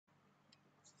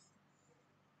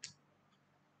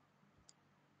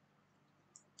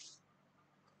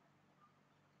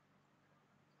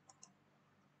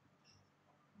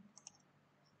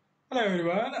Hello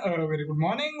everyone, a very good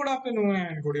morning, good afternoon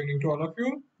and good evening to all of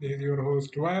you. This is your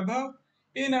host Vaibhav.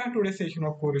 In our today's session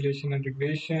of correlation and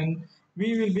regression,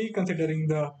 we will be considering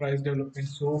the price development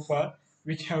so far,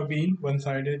 which have been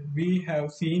one-sided. We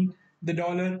have seen the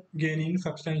dollar gaining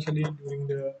substantially during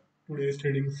the today's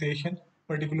trading session,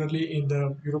 particularly in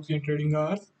the European trading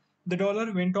hours. The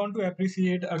dollar went on to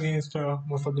appreciate against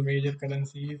most of the major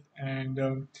currencies,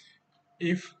 and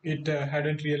if it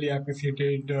hadn't really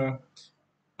appreciated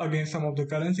against some of the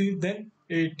currencies, then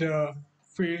it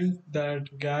filled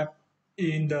that gap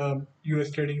in the US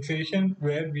trading session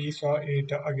where we saw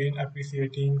it again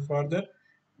appreciating further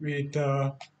with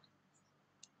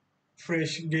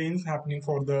fresh gains happening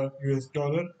for the US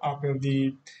dollar after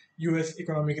the US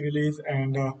economic release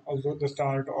and also the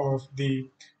start of the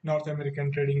North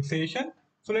American trading session.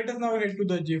 So let us now head to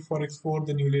the JForex for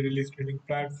the newly released trading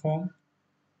platform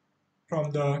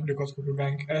from the Dukascopy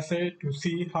Bank SA to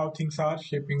see how things are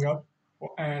shaping up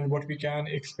and what we can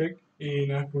expect in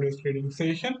today's trading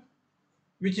session,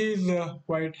 which is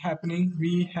quite happening.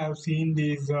 We have seen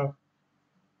these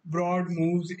broad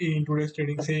moves in today's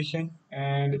trading session,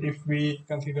 and if we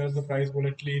consider the price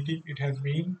volatility, it has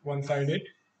been one-sided.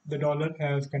 The dollar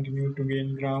has continued to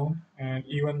gain ground, and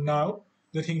even now,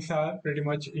 the things are pretty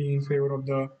much in favor of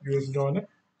the US dollar.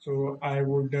 So I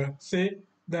would say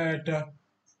that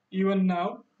even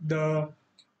now, the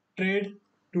trade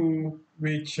to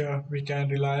which we can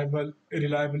reliably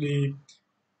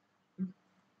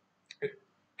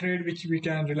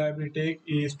take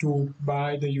is to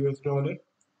buy the US dollar.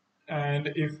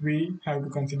 And if we have to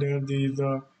consider this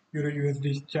Euro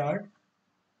USD chart,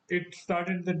 it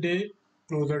started the day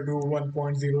closer to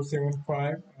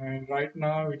 1.075, and right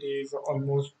now it is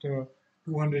almost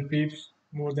 200 pips,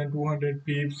 more than 200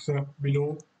 pips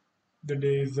below the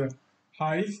day's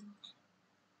highs.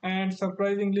 And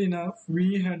surprisingly enough,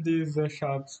 we had this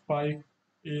sharp spike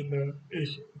in the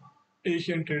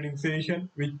Asian trading session,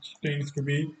 which tends to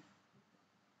be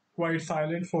quite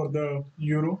silent for the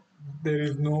euro. There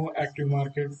is no active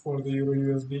market for the euro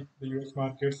USD. The US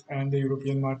markets and the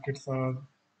European markets are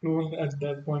closed at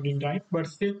that point in time. But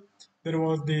still, there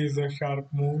was this sharp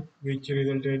move which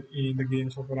resulted in the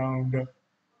gains of around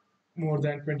more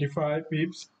than 25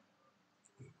 pips.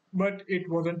 But it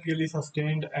wasn't really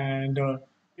sustained, and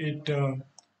it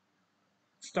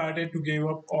started to give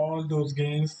up all those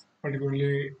gains,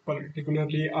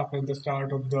 particularly after the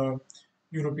start of the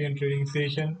European trading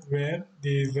session, where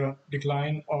this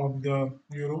decline of the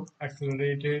euro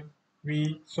accelerated.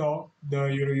 We saw the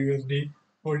euro USD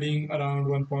holding around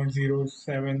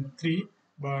 1.073,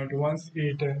 but once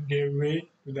it gave way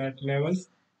to that levels,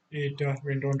 it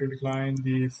went on to decline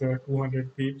these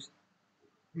 200 pips,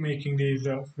 making this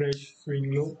fresh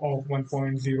swing low of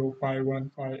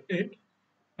 1.05158.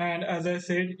 And as I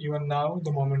said, even now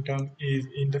the momentum is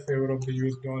in the favor of the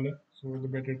US dollar. So the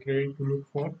better trade to look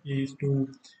for is to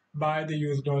buy the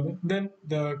US dollar. Then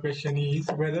the question is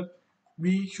whether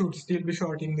we should still be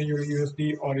shorting the Euro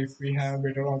USD or if we have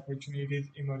better opportunities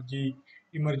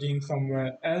emerging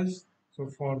somewhere else. So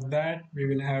for that, we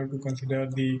will have to consider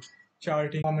the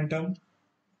charting momentum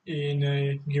in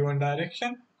a given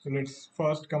direction. So let's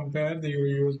first compare the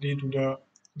Euro USD to the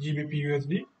GBP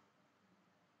USD.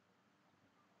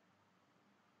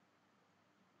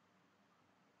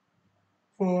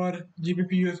 For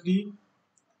GBP USD,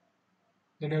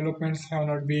 the developments have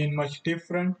not been much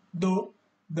different, though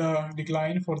the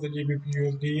decline for the GBP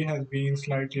USD has been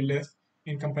slightly less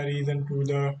in comparison to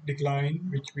the decline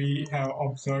which we have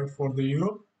observed for the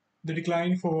euro. The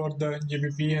decline for the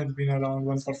GBP has been around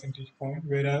 1 percentage point,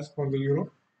 whereas for the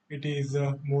euro it is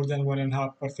more than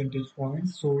 1.5 percentage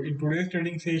points. So in today's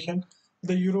trading session,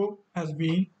 the euro has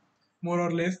been more or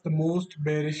less the most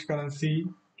bearish currency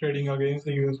trading against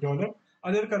the US dollar.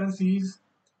 Other currencies,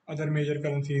 other major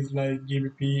currencies like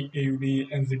GBP, AUD,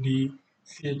 NZD,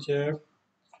 CHF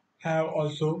have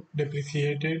also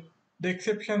depreciated. The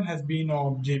exception has been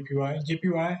of JPY.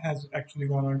 JPY has actually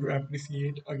gone on to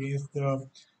appreciate against the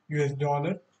US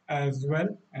dollar as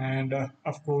well, and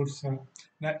of course,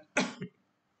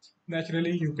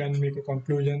 naturally, you can make a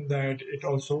conclusion that it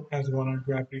also has gone on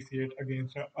to appreciate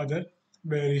against other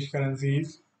bearish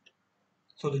currencies.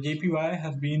 So the JPY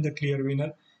has been the clear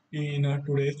winner in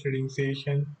today's trading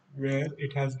session, where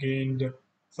it has gained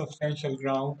substantial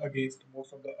ground against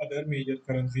most of the other major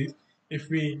currencies. If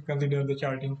we consider the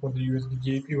charting for the USD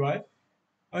JPY,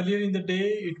 earlier in the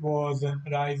day it was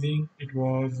rising, it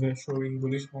was showing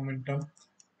bullish momentum,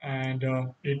 and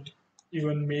it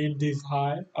even made this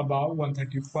high above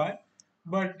 135.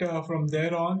 But from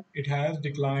there on, it has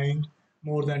declined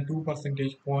more than 2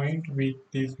 percentage point, with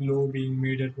this low being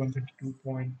made at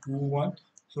 132.21.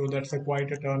 So that's a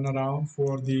quite a turnaround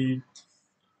for the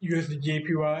USD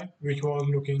JPY, which was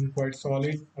looking quite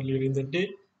solid earlier in the day.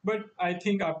 But I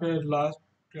think after the last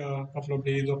couple of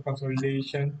days of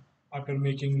consolidation, after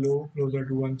making low closer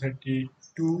to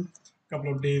 132,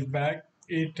 couple of days back,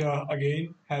 it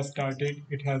again has started.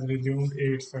 It has resumed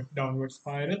its downward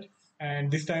spiral.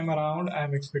 And this time around,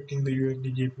 I'm expecting the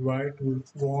USD JPY to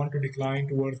go on to decline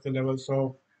towards the levels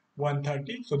of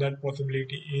 130. So that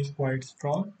possibility is quite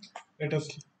strong. Let us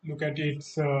look at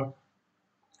its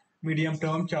medium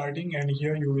term charting, and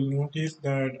here you will notice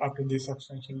that after this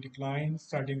substantial decline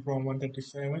starting from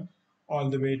 137 all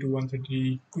the way to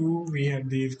 132, we had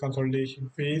this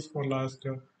consolidation phase for last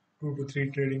 2 to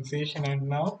 3 trading session, and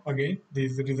now again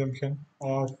this resumption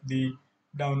of the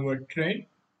downward trend.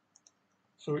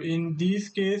 So in this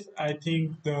case, I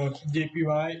think the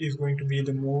JPY is going to be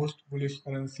the most bullish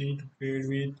currency to trade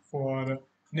with for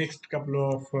next couple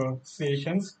of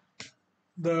sessions.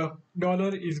 The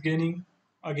dollar is gaining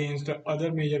against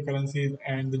other major currencies,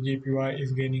 and the JPY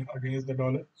is gaining against the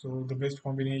dollar. So the best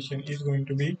combination is going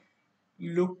to be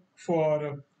look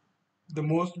for the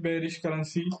most bearish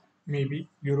currency, maybe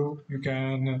euro, you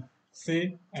can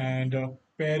say, and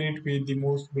pair it with the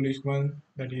most bullish one,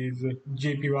 that is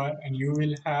JPY, and you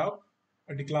will have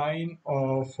a decline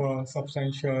of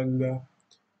substantial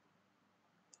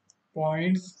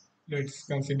points. Let's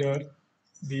consider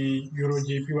the Euro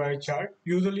JPY chart.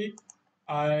 Usually,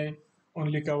 I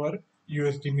only cover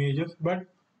USD majors, but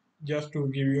just to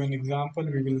give you an example,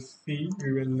 we will see,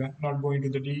 we will not go into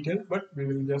the details, but we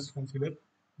will just consider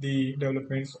the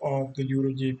developments of the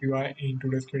Euro JPY in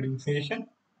today's trading session.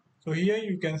 So here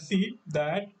you can see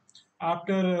that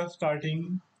after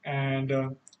starting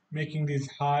and making this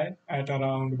high at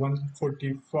around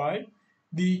 145,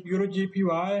 the Euro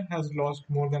JPY has lost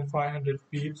more than 500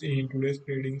 pips in today's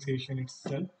trading session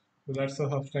itself. So that's a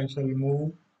substantial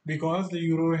move because the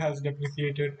euro has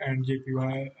depreciated and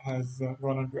JPY has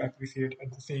gone on to appreciate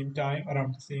at the same time,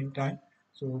 around the same time.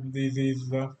 So this is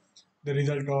the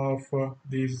result of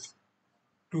this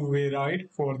two-way ride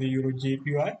for the euro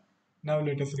JPY. Now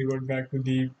let us revert back to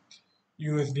the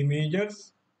USD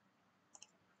majors,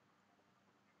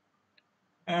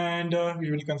 and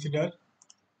we will consider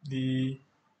the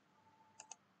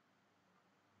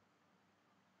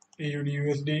AUD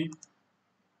USD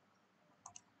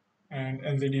and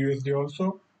NZD USD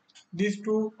also. These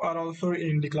two are also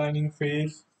in declining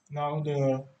phase. Now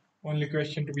the only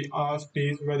question to be asked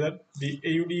is whether the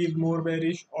AUD is more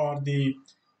bearish or the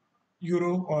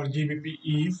Euro or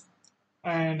GBP is.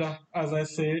 And as I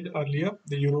said earlier,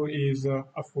 the euro is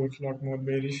of course a lot more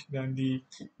bearish than the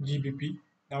GBP.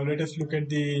 Now let us look at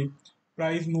the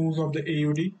price moves of the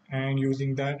AUD, and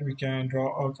using that we can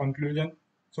draw a conclusion.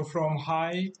 So from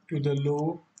high to the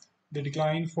low, the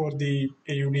decline for the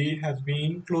AUD has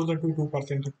been closer to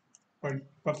 2%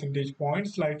 percentage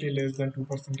points, slightly less than 2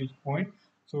 percentage points.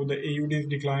 So the AUD's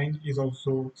decline is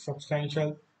also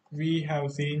substantial. We have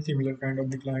seen similar kind of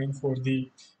decline for the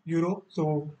euro.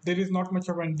 So there is not much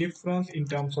of a difference in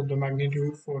terms of the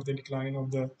magnitude for the decline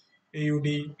of the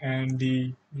AUD and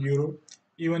the euro.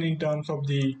 Even in terms of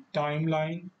the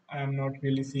timeline, I am not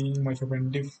really seeing much of a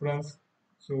difference.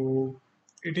 So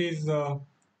it is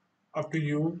up to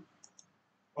you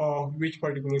which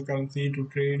particular currency to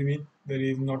trade with. There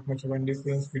is not much of a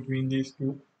difference between these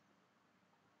two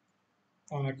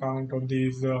on account of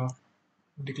this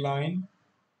decline.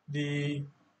 The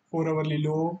 4 hourly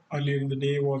low earlier in the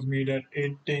day was made at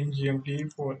 8:10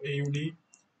 GMT for AUD.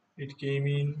 It came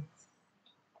in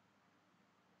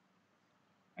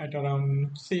at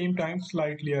around same time,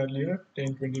 slightly earlier,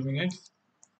 10-20 minutes.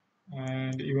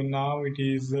 And even now it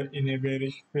is in a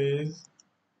bearish phase,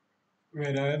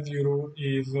 whereas euro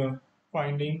is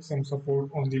finding some support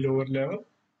on the lower level.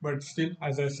 But still,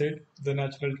 as I said, the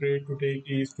natural trade to take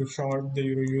is to short the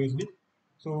euro USD.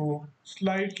 So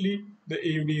slightly the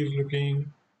AUD is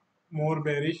looking more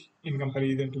bearish in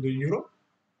comparison to the euro,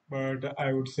 but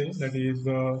I would say that is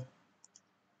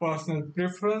personal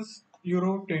preference.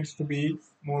 Euro tends to be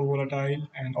more volatile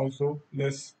and also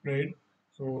less spread.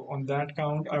 So on that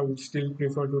count, I would still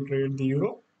prefer to trade the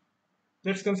euro.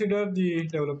 Let's consider the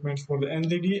developments for the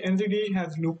NZD. NZD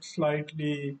has looked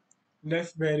slightly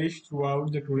less bearish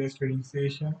throughout the today's trading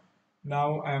session.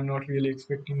 Now I am not really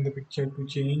expecting the picture to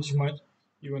change much.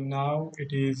 Even now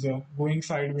it is going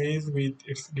sideways with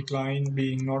its decline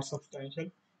being not substantial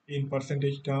in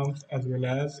percentage terms as well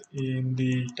as in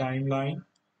the timeline.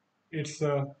 Its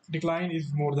decline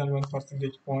is more than 1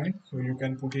 percentage point, so you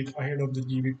can put it ahead of the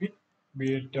GBP.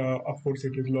 Be it, of course,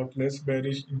 it is a lot less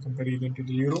bearish in comparison to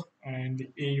the euro and the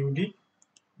AUD.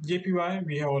 JPY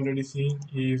we have already seen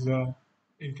is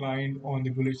inclined on the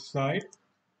bullish side.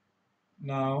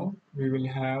 Now we will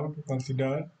have to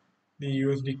consider the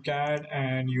USD CAD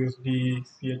and USD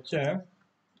CHF.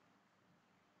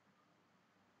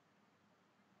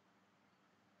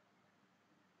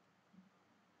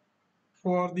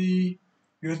 For the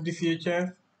USD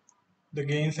CHF, the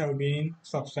gains have been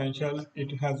substantial.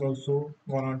 It has also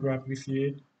gone on to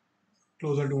appreciate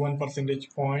closer to 1 percentage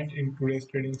point in today's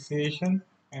trading session.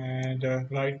 And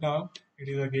right now, it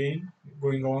is again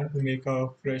going on to make a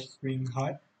fresh swing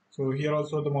high. So here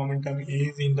also the momentum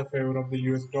is in the favor of the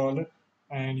US dollar,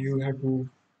 and you have to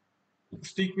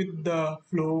stick with the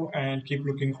flow and keep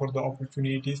looking for the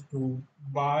opportunities to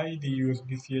buy the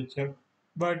USD CHF.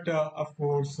 But of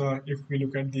course, if we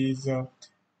look at these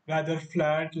rather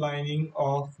flat lining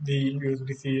of the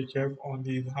USD CHF on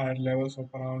these higher levels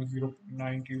of around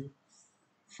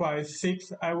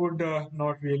 0.9256, I would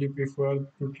not really prefer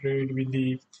to trade with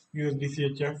the USD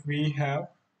CHF. We have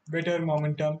better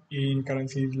momentum in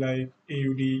currencies like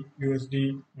AUD,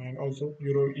 USD, and also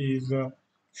Euro is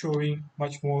showing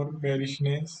much more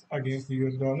bearishness against the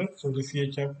US dollar. So the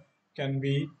CHF can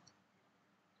be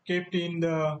kept in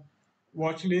the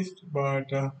watch list,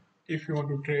 but if you want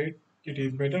to trade, it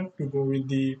is better to go with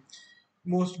the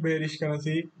most bearish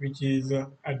currency, which is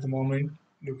at the moment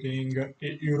looking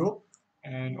euro,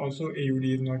 and also AUD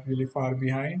is not really far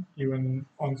behind. Even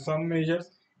on some measures,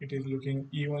 it is looking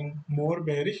even more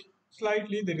bearish.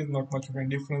 Slightly, there is not much of a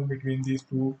difference between these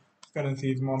two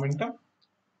currencies momentum.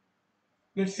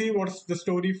 Let's see what's the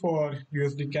story for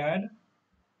USD CAD.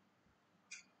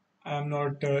 I'm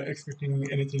not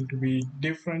expecting anything to be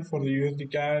different for the USD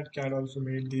CAD. CAD also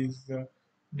made these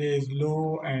days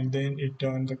low, and then it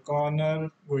turned the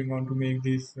corner, going on to make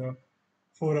this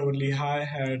 4 hourly high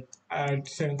at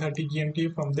 7:30 GMT.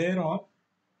 From there on,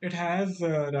 it has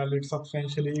rallied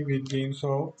substantially with gains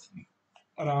of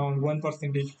around 1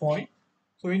 percentage point.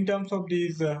 So in terms of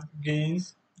these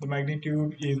gains, the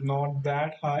magnitude is not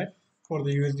that high for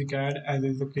the USD CAD as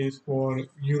is the case for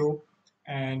Euro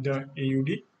and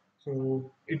AUD.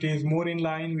 So it is more in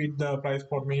line with the price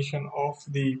formation of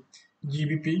the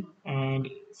GBP, and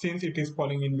since it is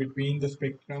falling in between the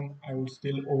spectrum, I would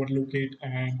still overlook it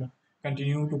and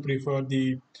continue to prefer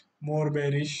the more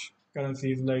bearish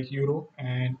currencies like Euro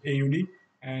and AUD.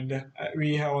 And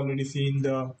we have already seen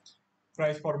the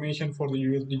price formation for the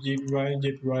USD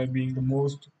JPY being the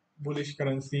most bullish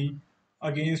currency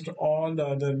against all the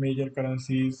other major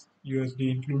currencies,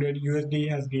 USD included. USD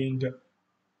has gained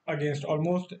against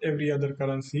almost every other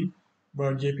currency,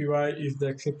 but JPY is the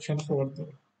exception for the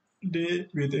day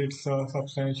with its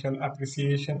substantial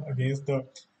appreciation against the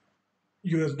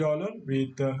US dollar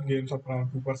with gains of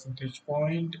around 2 percentage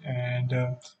point, and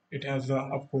it has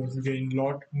of course gained a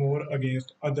lot more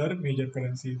against other major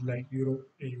currencies like Euro,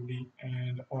 AUD,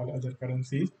 and all other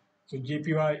currencies. So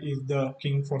JPY is the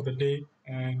king for the day,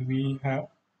 and we have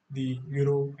the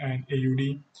Euro and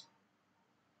AUD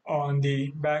on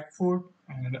the back foot,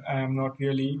 and I am not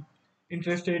really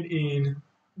interested in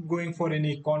going for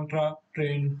any contra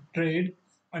trend trade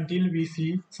until we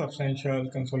see substantial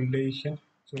consolidation.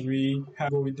 So we have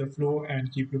to go with the flow and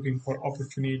keep looking for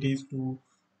opportunities to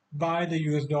buy the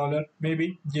US dollar.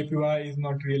 Maybe JPY is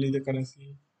not really the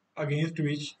currency against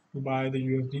which to buy the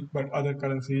USD, but other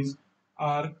currencies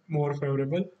are more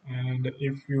favorable. And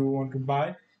if you want to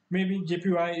buy, maybe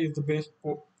JPY is the best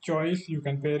choice. You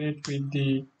can pair it with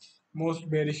the most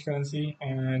bearish currency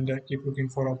and keep looking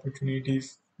for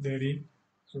opportunities therein.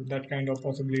 So that kind of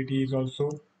possibility is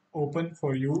also open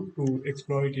for you to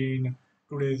exploit in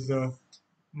today's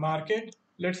market.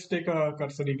 Let's take a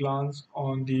cursory glance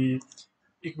on the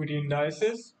equity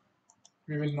indices.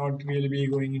 We will not really be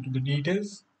going into the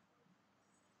details.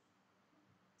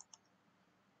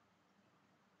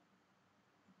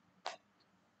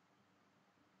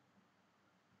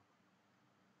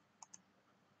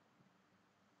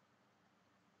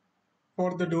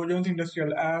 For the Dow Jones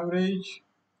Industrial Average,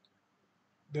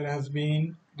 there has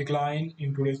been decline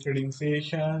in today's trading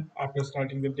session after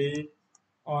starting the day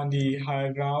on the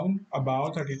higher ground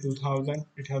above 32,000.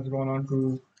 It has gone on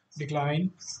to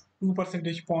decline 2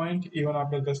 percentage point even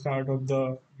after the start of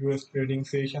the US trading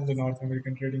session, the North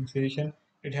American trading session.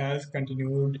 It has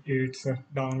continued its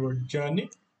downward journey.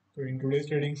 So in today's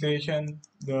trading session,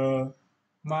 the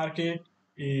market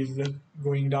is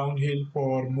going downhill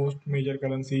for most major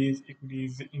currencies,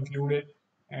 equities included,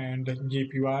 and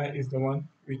JPY is the one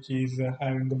which is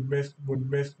having the best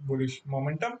bullish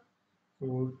momentum.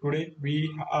 So today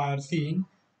we are seeing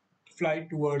flight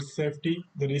towards safety,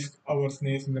 the risk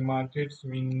averseness in the market. So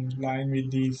in line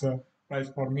with these price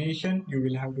formation, you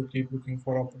will have to keep looking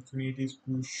for opportunities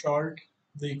to short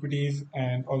the equities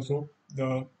and also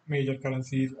the major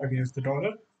currencies against the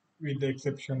dollar, with the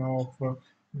exception of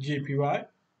JPY.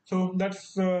 So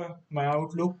that's my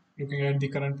outlook looking at the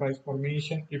current price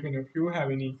formation. Even if you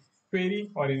have any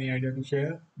query or any idea to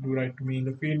share, do write to me in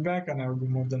the feedback and I will be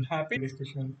more than happy to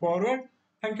discussion forward.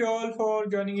 Thank you all for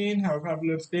joining in. Have a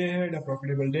fabulous day ahead, a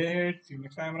profitable day ahead. See you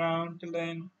next time around. Till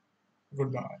then,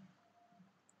 goodbye.